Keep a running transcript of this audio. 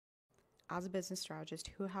as a business strategist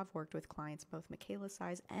who have worked with clients, both Michaela's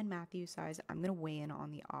size and Matthew's size, I'm going to weigh in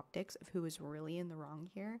on the optics of who is really in the wrong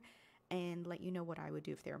here and let you know what I would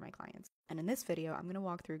do if they were my clients. And in this video, I'm going to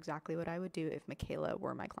walk through exactly what I would do if Michaela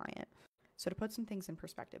were my client. So to put some things in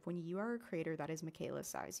perspective, when you are a creator that is Michaela's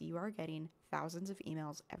size, you are getting thousands of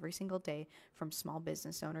emails every single day from small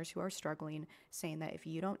business owners who are struggling, saying that if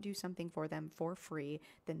you don't do something for them for free,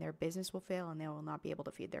 then their business will fail and they will not be able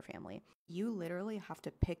to feed their family. You literally have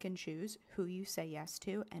to pick and choose who you say yes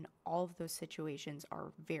to, and all of those situations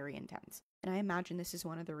are very intense. And I imagine this is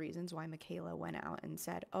one of the reasons why Michaela went out and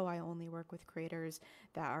said, oh, I only work with creators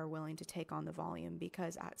that are willing to take on the volume,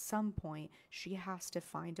 because at some point she has to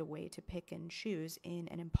find a way to pick and choose in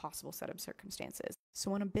an impossible set of circumstances.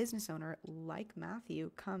 So when a business owner like Matthew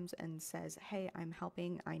comes and says, hey, I'm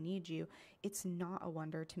helping, I need you, it's not a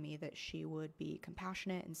wonder to me that she would be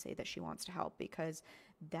compassionate and say that she wants to help, because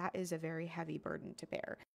that is a very heavy burden to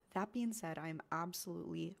bear. That being said, I am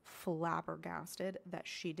absolutely flabbergasted that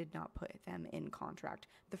she did not put them in contract.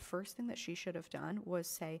 The first thing that she should have done was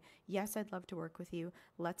say, yes, I'd love to work with you.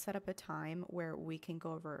 Let's set up a time where we can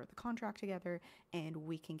go over the contract together and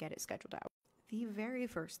we can get it scheduled out. The very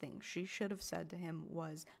first thing she should have said to him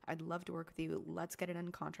was, I'd love to work with you. Let's get it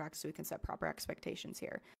in contract so we can set proper expectations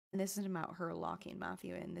here. And this isn't about her locking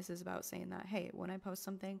Matthew in. This is about saying that, hey, when I post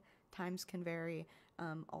something, times can vary.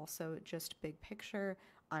 Also, just big picture,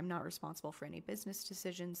 I'm not responsible for any business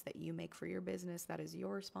decisions that you make for your business. That is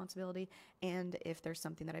your responsibility. And if there's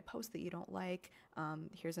something that I post that you don't like,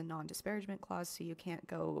 here's a non-disparagement clause so you can't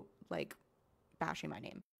go like bashing my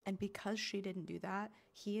name. And because she didn't do that,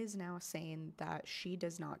 he is now saying that she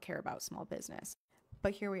does not care about small business.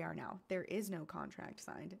 But here we are now. There is no contract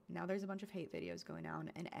signed. Now there's a bunch of hate videos going on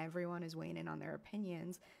and everyone is weighing in on their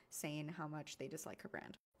opinions, saying how much they dislike her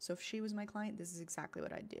brand. So if she was my client, this is exactly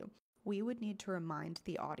what I'd do. We would need to remind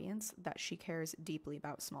the audience that she cares deeply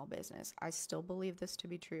about small business. I still believe this to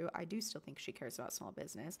be true. I do still think she cares about small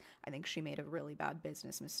business. I think she made a really bad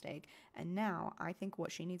business mistake. And now I think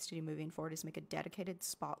what she needs to do moving forward is make a dedicated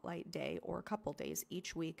spotlight day or a couple days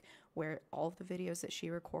each week where all of the videos that she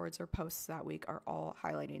records or posts that week are all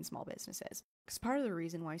highlighting small businesses. Because part of the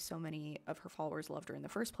reason why so many of her followers loved her in the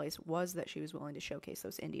first place was that she was willing to showcase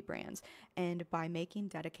those indie brands. And by making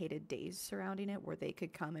dedicated days surrounding it where they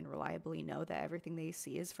could come and reliably know that everything they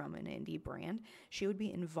see is from an indie brand, she would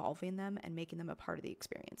be involving them and making them a part of the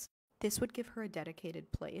experience. This would give her a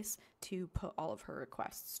dedicated place to put all of her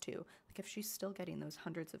requests to. Like if she's still getting those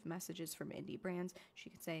hundreds of messages from indie brands, she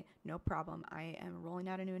could say, no problem, I am rolling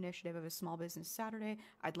out a new initiative of a small business Saturday.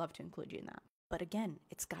 I'd love to include you in that. But again,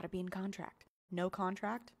 it's got to be in contract. No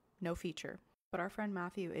contract, no feature. But our friend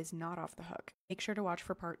Matthew is not off the hook. Make sure to watch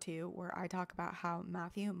for part 2 where I talk about how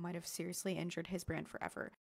Matthew might have seriously injured his brand forever.